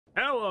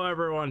Hello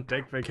everyone,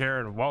 Digfig here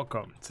and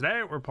welcome.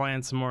 Today we're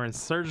playing some more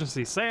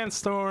Insurgency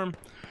Sandstorm,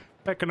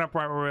 picking up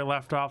right where we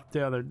left off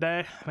the other day.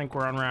 I think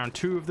we're on round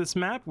 2 of this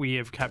map. We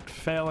have kept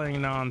failing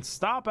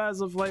non-stop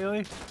as of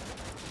lately.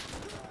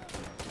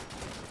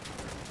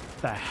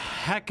 The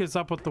heck is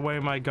up with the way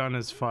my gun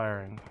is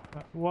firing?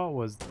 What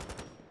was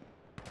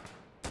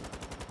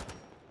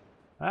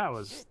that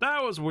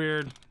was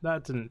weird.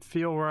 That didn't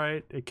feel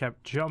right. It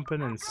kept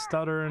jumping and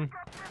stuttering.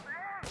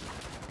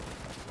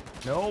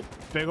 Nope,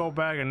 big old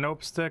bag of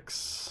nope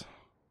sticks.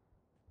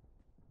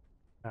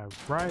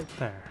 Right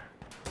there.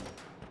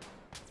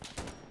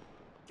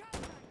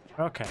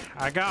 Okay,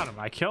 I got him.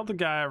 I killed the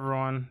guy,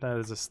 everyone. That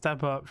is a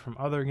step up from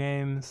other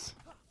games.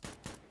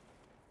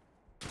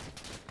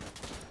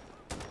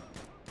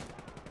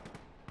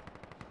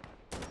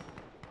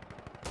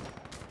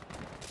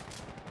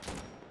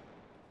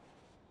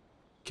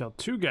 Killed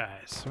 2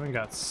 guys. We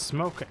got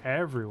smoke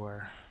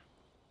everywhere.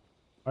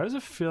 Why does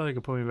it feel like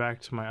it put me back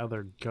to my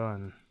other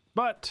gun?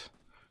 But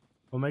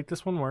we'll make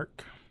this one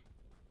work.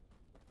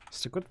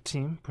 Stick with the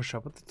team, push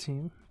up with the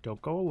team.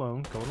 Don't go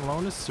alone. Going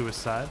alone is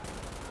suicide.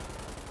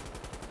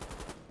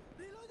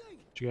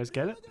 Did you guys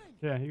get it?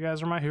 Yeah, you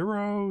guys are my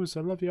heroes.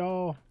 I love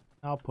y'all.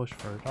 I'll push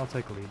first. I'll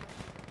take lead.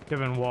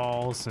 Given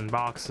walls and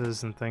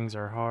boxes and things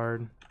are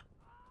hard.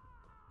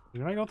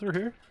 Can I go through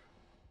here?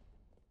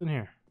 In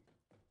here.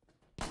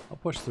 I'll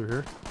push through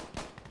here.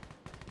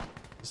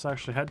 Let's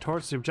actually head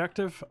towards the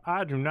objective.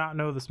 I do not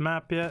know this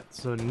map yet.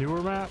 It's a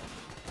newer map.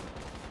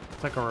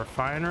 It's like a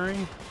refinery.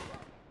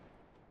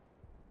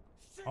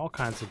 All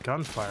kinds of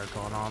gunfire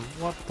going on.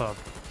 What the?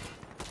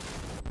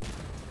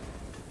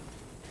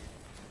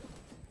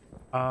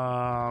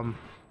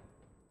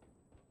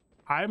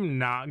 I'm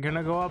not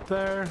gonna go up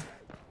there.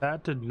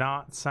 That did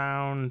not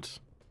sound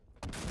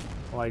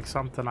like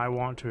something I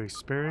want to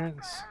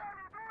experience.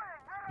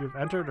 You've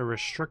entered a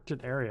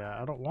restricted area.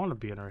 I don't want to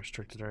be in a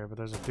restricted area, but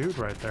there's a dude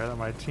right there that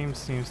my team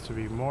seems to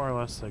be more or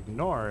less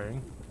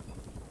ignoring.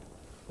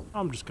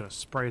 I'm just gonna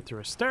spray through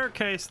a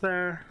staircase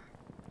there.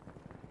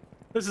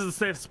 This is a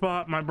safe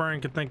spot my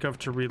brain could think of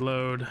to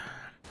reload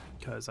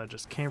because I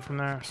just came from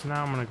there. So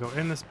now I'm gonna go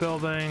in this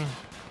building.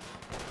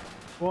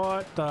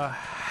 What the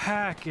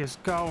heck is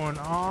going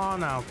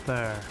on out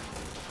there?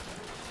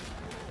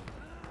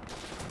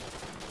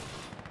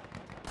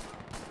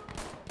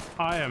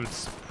 I am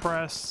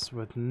suppressed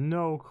with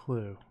no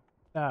clue.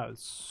 That was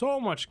so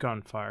much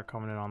gunfire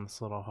coming in on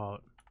this little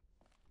hut.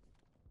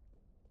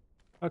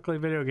 Luckily,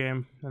 video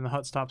game, and the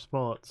hut stops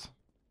bullets.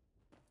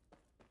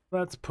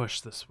 Let's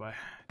push this way.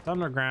 It's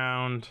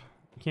underground.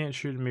 You can't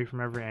shoot at me from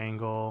every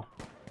angle.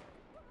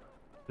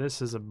 This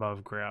is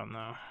above ground,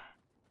 though.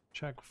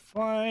 Check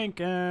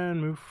flank and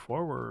move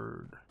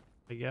forward,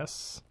 I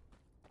guess.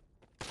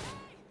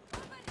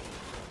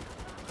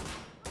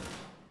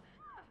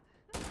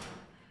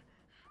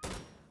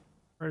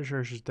 Pretty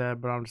sure she's dead,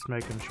 but I'm just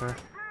making sure.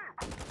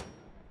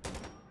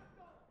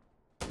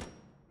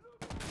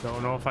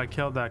 Don't know if I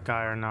killed that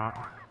guy or not.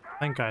 I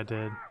think I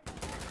did.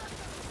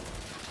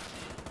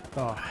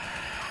 Oh,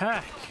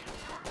 heck.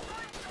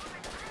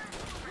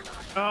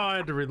 Oh, I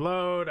had to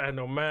reload. I had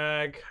no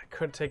mag. I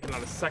could have taken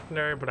out a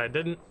secondary, but I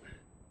didn't.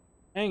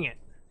 Dang it.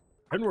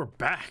 And we're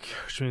back,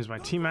 which means my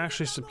team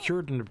actually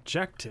secured an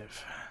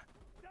objective.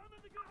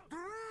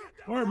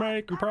 We're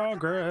making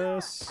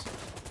progress.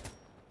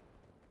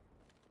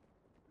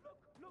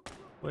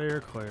 Clear,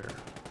 clear.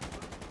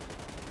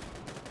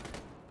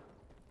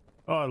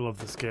 Oh, I love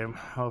this game.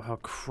 How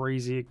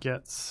crazy it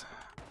gets.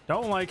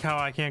 Don't like how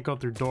I can't go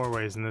through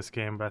doorways in this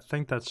game, but I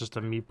think that's just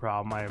a me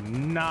problem. I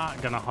am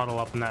not gonna huddle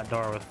up in that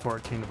door with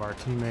 14 of our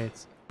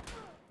teammates.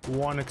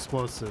 One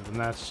explosive, and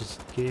that's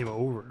just game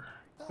over.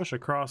 Push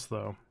across,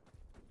 though.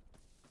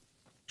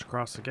 Push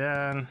across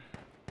again.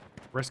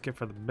 Risk it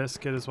for the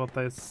biscuit is what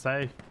they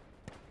say.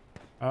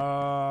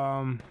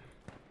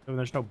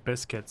 There's no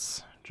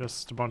biscuits.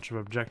 Just a bunch of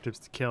objectives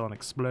to kill and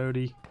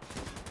explodey.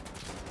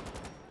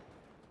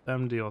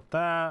 Them deal with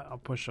that. I'll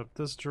push up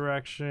this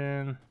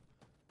direction.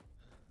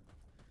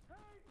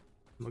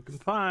 Looking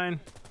fine.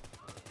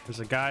 There's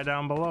a guy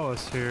down below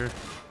us here.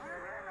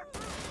 I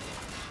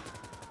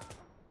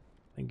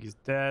think he's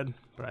dead,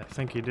 but I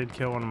think he did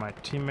kill one of my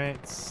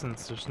teammates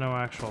since there's no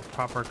actual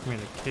proper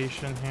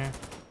communication here.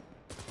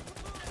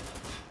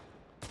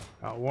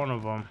 Got one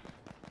of them.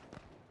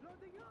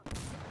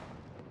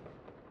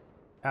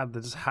 God,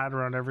 they just hide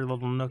around every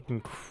little nook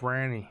and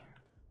cranny.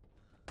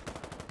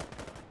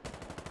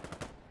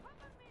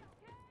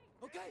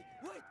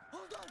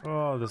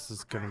 Oh, this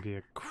is gonna be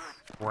a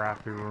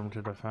crappy room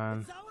to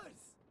defend.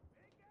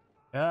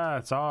 Yeah,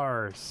 it's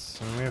ours.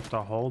 And we have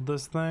to hold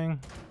this thing?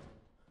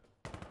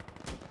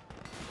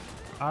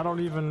 I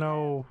don't even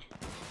know.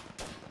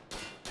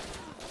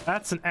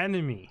 That's an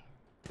enemy.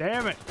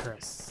 Damn it,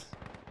 Chris.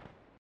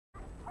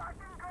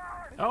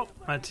 Oh,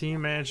 my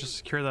team managed to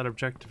secure that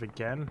objective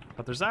again,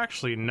 but there's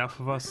actually enough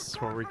of us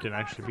where we can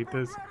actually beat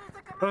this.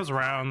 Those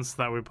rounds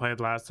that we played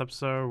last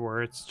episode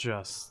where it's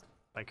just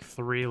like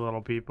 3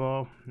 little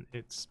people,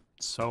 it's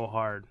so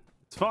hard.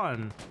 It's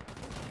fun.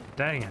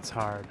 Dang, it's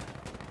hard.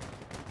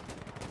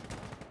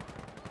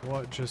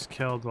 What just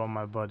killed all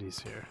my buddies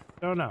here?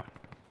 Don't know.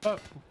 Oh,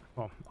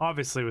 well,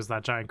 obviously it was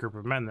that giant group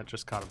of men that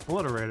just got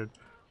obliterated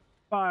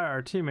by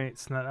our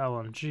teammates in that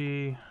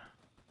LMG.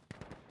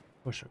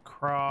 Push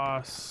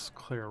across,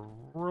 clear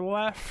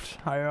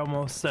left. I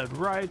almost said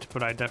right,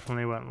 but I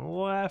definitely went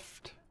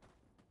left.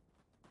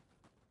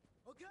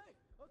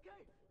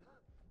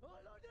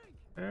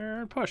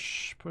 And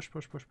push. Push.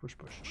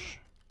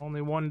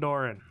 Only one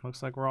door in.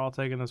 Looks like we're all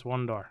taking this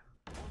one door.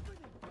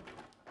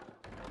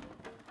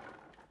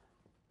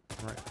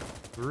 Right.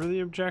 Through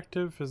the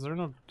objective? Is there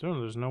no... Oh,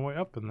 there's no way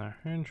up in there.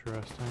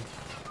 Interesting.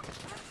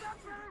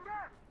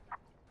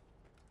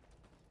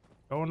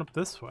 Going up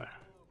this way.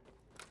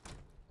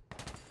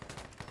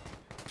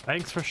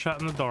 Thanks for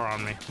shutting the door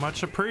on me.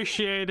 Much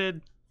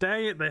appreciated.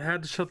 Dang it, they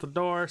had to shut the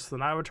door, so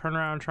then I would turn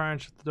around and try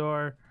and shut the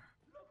door.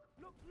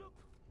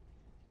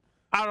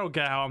 I don't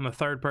get how I'm the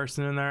third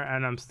person in there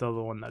and I'm still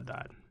the one that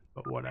died,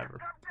 but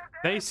whatever.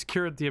 They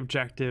secured the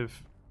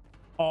objective,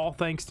 all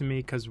thanks to me,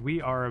 because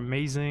we are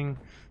amazing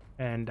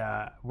and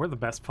we're the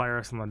best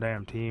players on the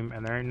damn team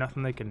and there ain't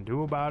nothing they can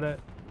do about it.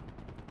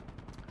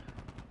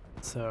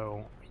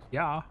 So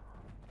yeah,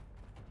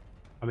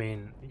 I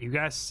mean, you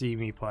guys see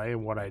me play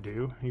and what I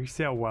do. You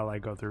see how well I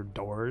go through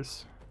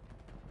doors.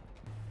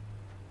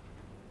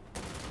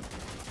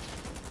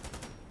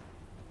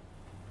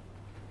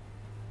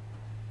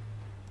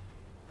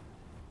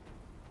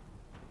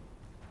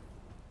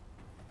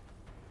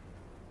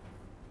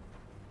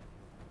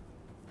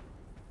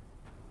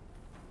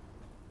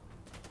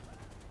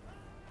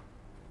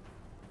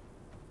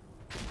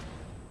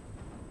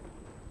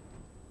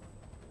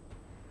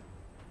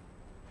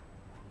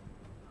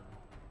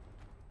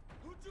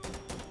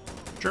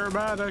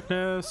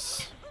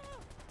 Dramaticness.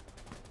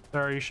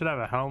 Sorry, you should have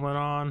a helmet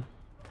on.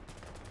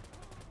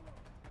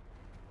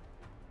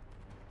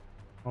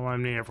 Well,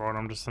 I'm near everyone.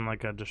 I'm just in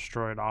like a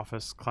destroyed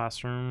office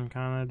classroom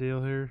kind of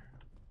deal here.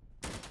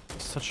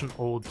 Such an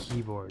old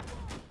keyboard.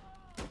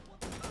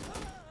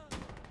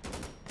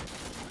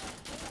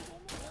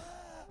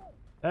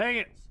 Dang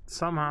it!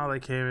 Somehow they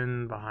came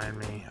in behind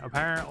me.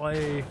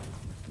 Apparently,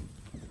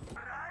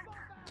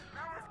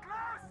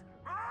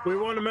 we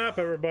won a map,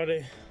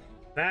 everybody.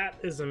 That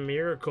is a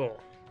miracle.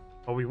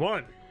 But we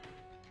won.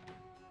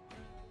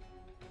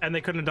 And they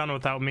couldn't have done it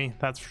without me,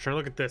 that's for sure.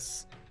 Look at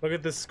this. Look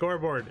at this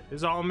scoreboard.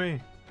 It's all me.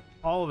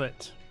 All of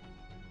it.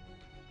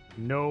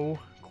 No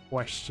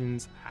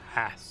questions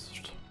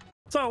asked.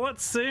 So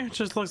let's see. It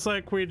just looks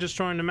like we just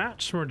joined a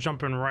match. We're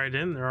jumping right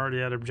in. They're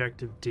already at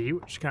objective D,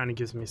 which kind of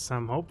gives me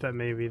some hope that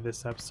maybe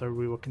this episode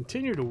we will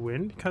continue to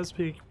win because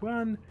we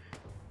won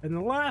in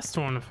the last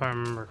one, if I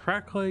remember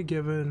correctly,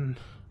 given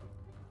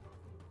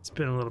it's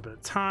been a little bit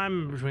of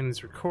time between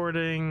these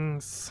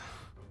recordings.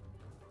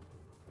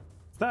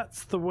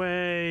 That's the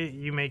way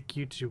you make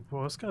YouTube.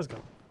 Well, this guy's got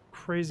a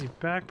crazy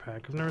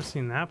backpack. I've never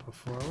seen that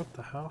before. What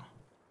the hell?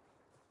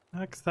 Where the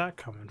heck's that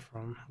coming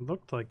from? It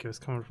looked like it was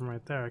coming from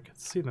right there. I could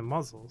see the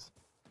muzzles.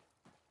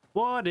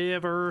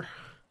 Whatever.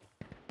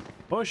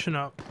 Pushing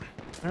up.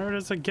 There it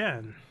is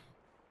again.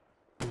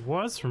 It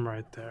was from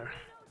right there.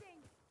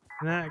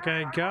 And that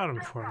guy got him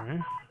for me.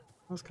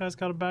 This guy's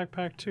got a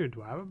backpack too.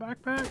 Do I have a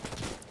backpack?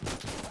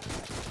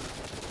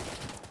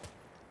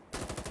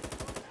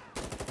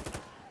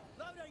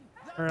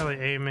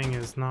 Apparently aiming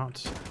is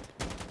not...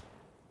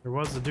 There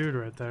was a dude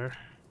right there.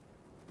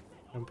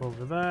 Jump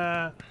over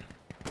that.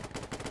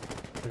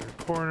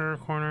 Clear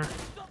corner.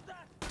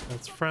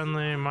 That's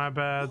friendly, my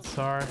bad,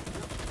 sorry.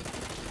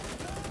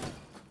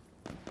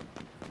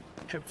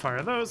 Hip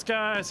fire those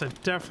guys. I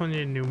definitely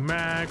need a new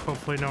mag.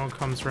 Hopefully no one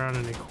comes around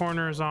any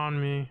corners on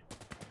me.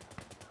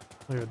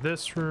 Clear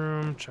this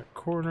room, check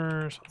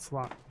corners, let's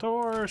lock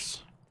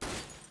doors.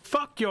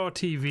 Fuck your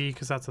TV,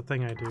 because that's a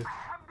thing I do.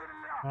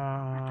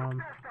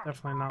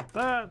 Definitely not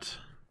that.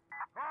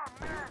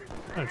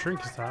 What kind of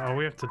drink is that? Oh,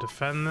 we have to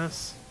defend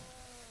this.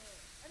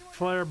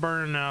 Flare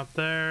burning out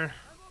there.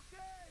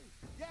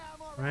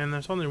 Man,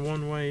 there's only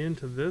one way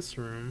into this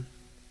room.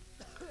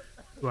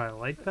 Do I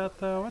like that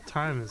though? What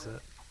time is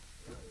it?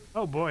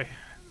 Oh boy.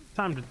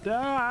 Time to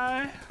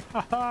die.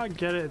 Haha,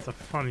 get it? It's a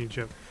funny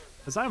joke.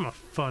 Because I'm a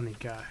funny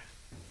guy.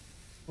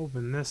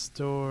 Open this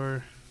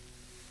door.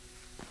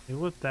 They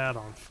lit that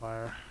on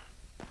fire.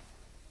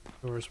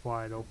 Door's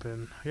wide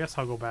open. I guess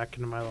I'll go back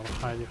into my little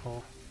hidey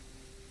hole.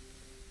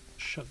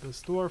 Shut this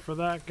door for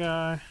that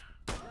guy.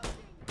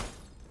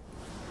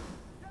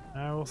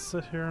 I will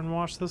sit here and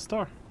watch this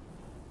door.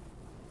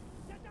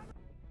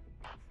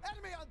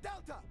 Enemy on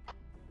Delta.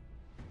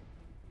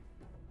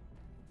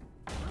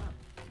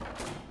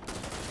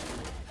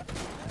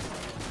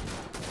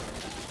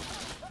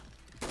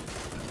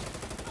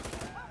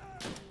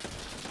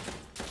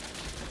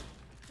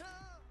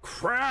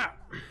 Crap!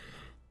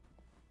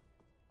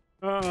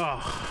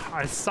 Oh,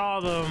 I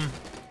saw them.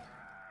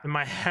 In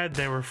my head,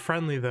 they were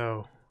friendly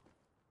though.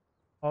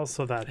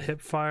 Also, that hip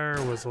fire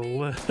was a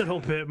little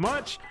bit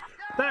much.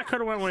 That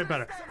could have went way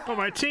better. But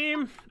my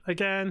team,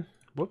 again,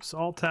 whoops,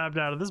 all tabbed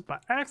out of this by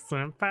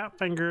accident. Fat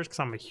fingers, because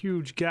I'm a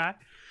huge guy.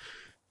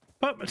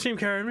 But my team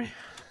carried me.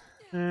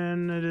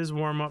 And it is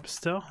warm up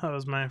still. That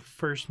was my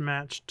first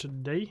match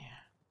today.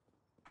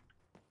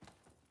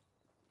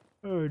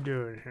 What are we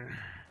doing here?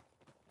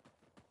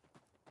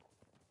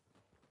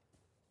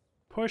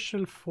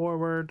 Pushing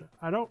forward.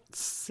 I don't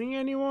see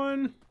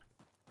anyone.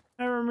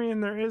 Never mean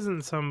there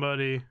isn't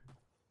somebody.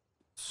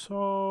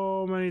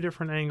 So many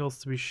different angles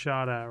to be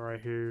shot at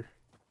right here.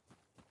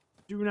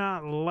 Do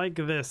not like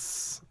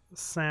this,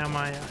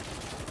 Sammy.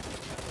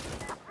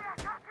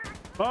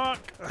 Fuck!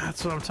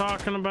 That's what I'm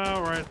talking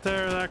about right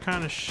there. That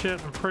kind of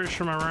shit. I'm pretty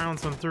sure my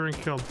rounds went through and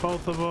killed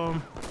both of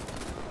them.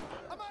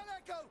 I'm on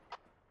echo.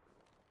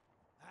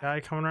 Guy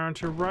coming around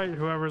to your right,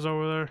 whoever's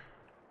over there.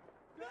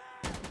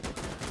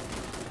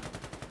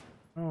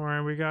 Don't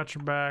worry, we got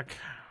your back.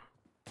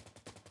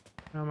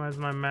 How's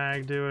my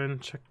mag doing?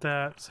 Check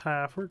that. It's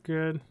half. We're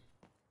good.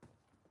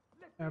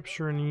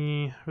 Capture an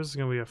E. This is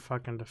gonna be a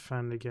fucking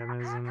defend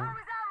again, isn't it?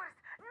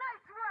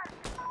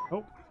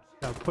 Oh,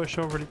 gotta push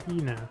over to E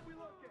now.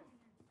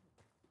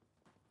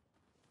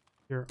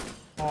 Here,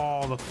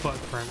 all the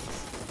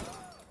footprints.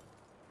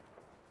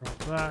 Drop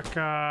that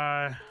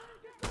guy.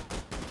 Put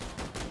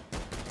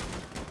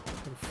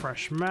a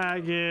fresh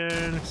mag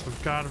in. So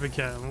I've got to be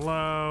getting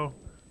low.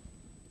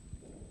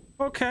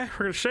 Okay,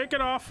 we're gonna shake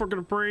it off. We're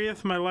gonna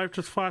breathe. My life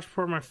just flashed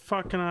before my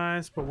fucking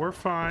eyes, but we're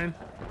fine.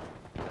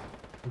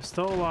 I'm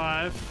still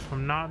alive.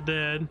 I'm not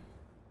dead.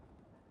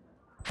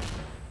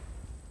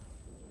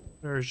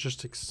 There's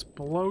just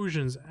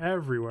explosions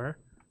everywhere.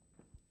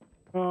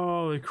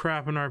 Holy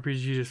crap, an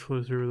RPG just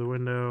flew through the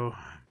window.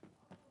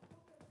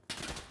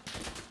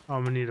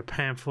 I'm gonna need a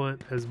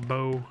pamphlet, as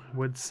Bo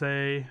would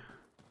say.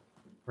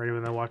 For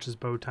anyone that watches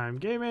Bow Time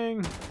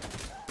Gaming.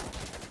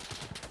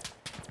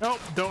 Nope,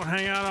 don't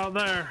hang out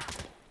there.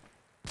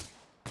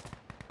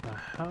 The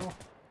hell?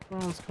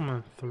 Someone's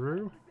coming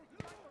through?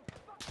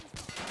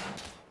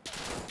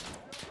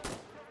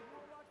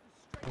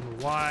 I don't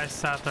know why I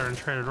sat there and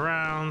traded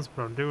rounds,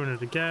 but I'm doing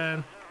it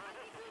again.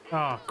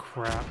 Oh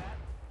crap.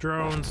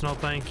 Drones, no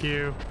thank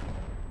you.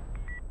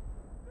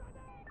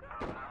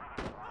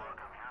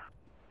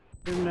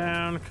 Get him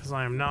down, because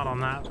I am not on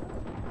that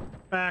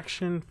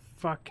faction.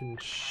 Fucking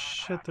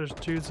shit, there's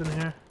dudes in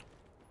here.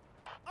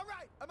 All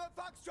right, I'm on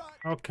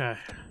Foxtrot. Okay.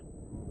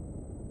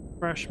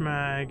 Fresh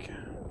mag.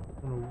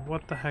 I don't know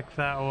what the heck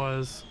that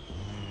was.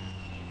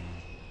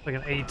 Like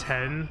an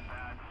A10.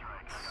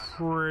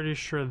 Pretty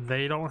sure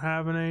they don't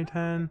have an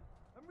A10.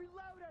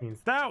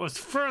 Means that was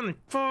friendly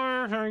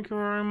fire. Thank you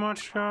very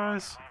much,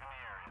 guys.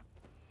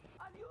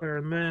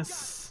 Better than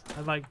this.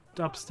 I like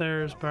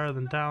upstairs better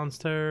than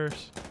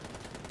downstairs.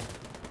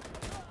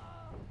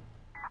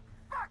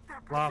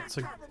 Lots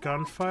of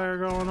gunfire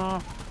going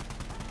off.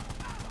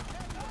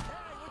 Hey,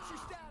 what's your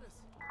status?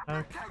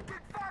 Okay.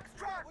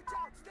 Foxtrot, watch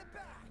out, step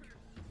back.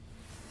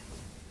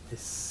 I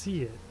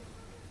see it.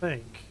 I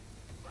think.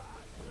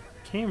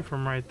 Came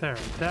from right there.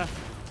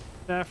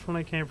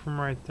 Definitely came from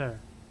right there.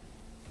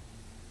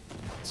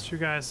 These two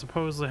guys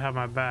supposedly have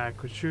my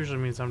back, which usually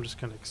means I'm just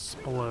gonna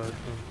explode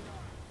from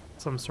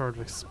some sort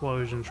of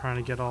explosion trying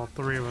to get all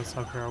three of us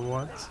up here at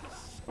once.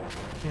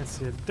 Can't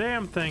see a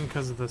damn thing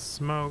because of the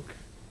smoke.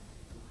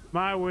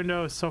 My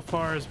window so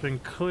far has been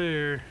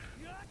clear.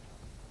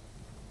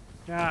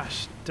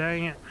 Gosh,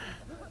 dang it.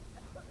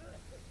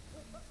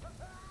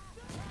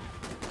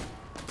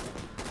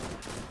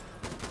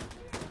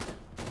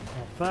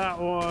 Off that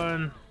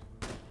one.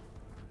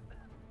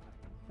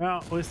 Well,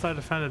 at least I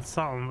defended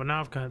something, but now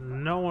I've got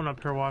no one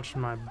up here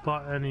watching my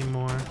butt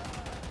anymore. I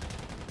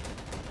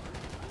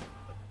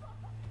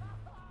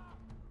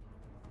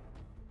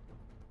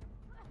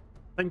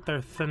think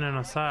they're thinning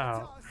us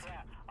out.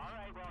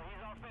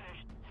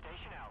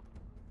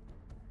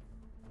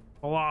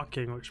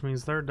 Blocking, which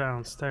means they're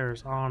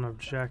downstairs on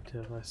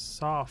objective. I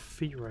saw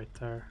feet right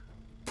there.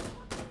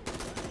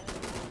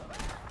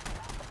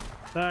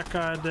 That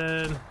guy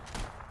did.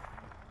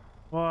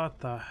 What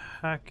the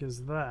heck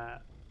is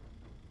that?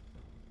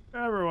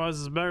 Whatever it was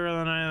is better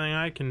than anything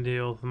I can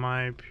deal with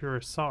my pure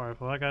assault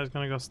rifle. That guy's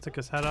gonna go stick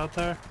his head out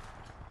there.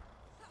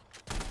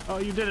 Oh,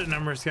 you did it,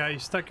 numbers guy. You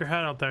stuck your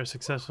head out there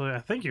successfully. I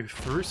think you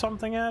threw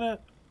something at it.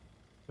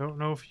 Don't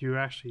know if you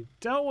actually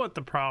dealt with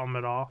the problem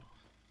at all.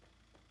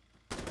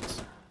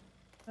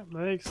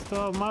 They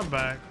still have my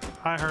back.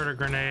 I heard a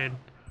grenade.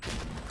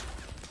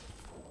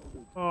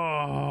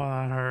 Oh,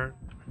 that hurt.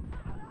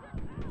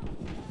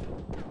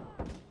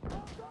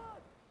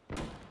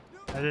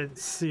 I didn't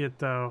see it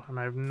though, and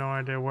I have no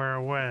idea where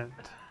it went.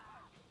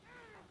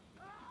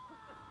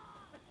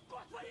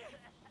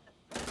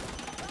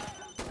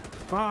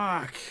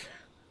 Fuck.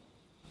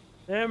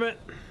 Damn it.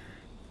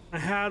 I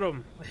had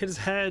him. I hit his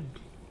head.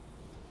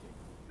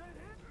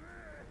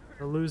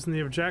 You're losing the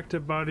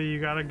objective, buddy. You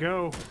gotta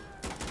go.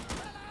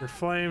 You're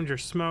flamed, you're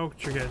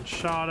smoked, you're getting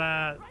shot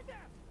at.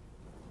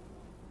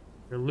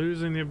 You're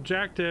losing the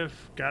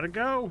objective. Gotta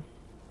go.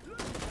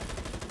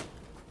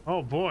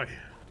 Oh boy.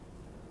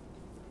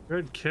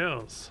 Good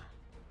kills.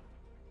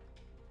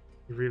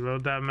 You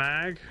reload that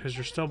mag because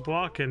you're still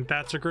blocking.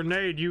 That's a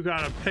grenade. You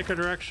gotta pick a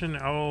direction.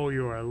 Oh,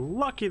 you are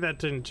lucky that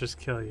didn't just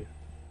kill you.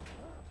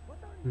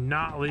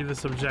 Not leave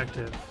this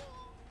objective.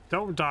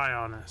 Don't die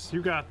on us.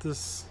 You got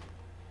this.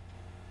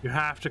 You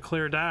have to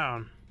clear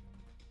down.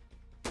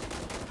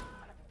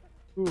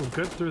 Ooh,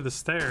 good through the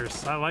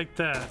stairs. I like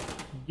that.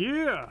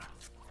 Yeah.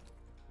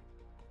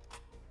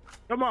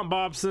 Come on,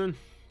 Bobson.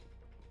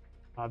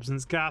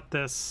 Bobson's got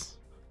this.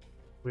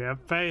 We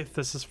have faith.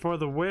 This is for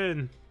the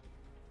win.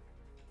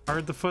 I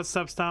heard the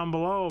footsteps down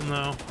below him,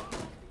 though.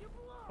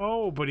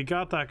 Oh, but he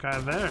got that guy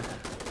there.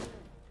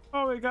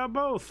 Oh, he got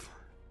both.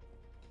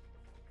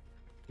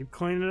 Keep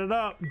cleaning it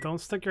up. Don't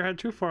stick your head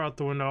too far out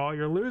the window.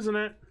 You're losing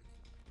it.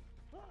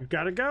 You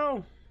gotta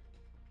go.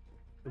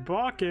 You're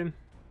blocking.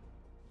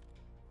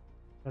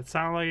 That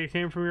sounded like it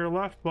came from your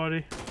left,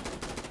 buddy.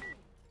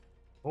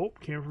 Oh,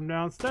 came from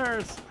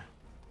downstairs.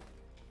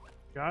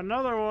 Got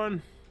another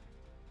one.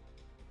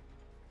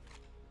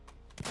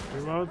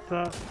 Reload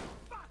that.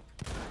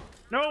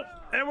 Nope,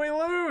 and we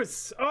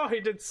lose. Oh,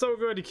 he did so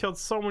good. He killed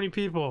so many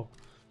people.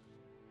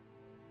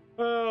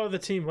 Oh, the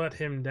team let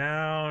him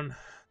down.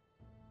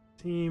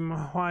 Team,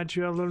 why'd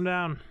you let him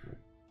down?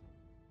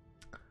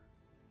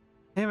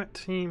 Damn it,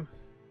 team.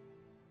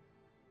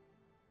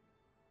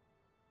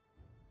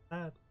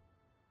 Sad.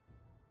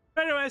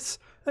 Anyways,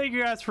 thank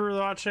you guys for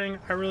watching.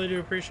 I really do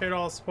appreciate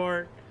all the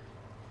support.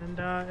 And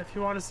if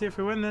you want to see if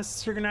we win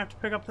this, you're gonna have to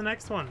pick up the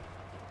next one.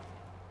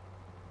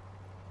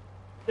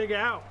 Dig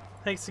out.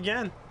 Thanks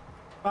again.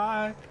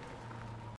 Bye.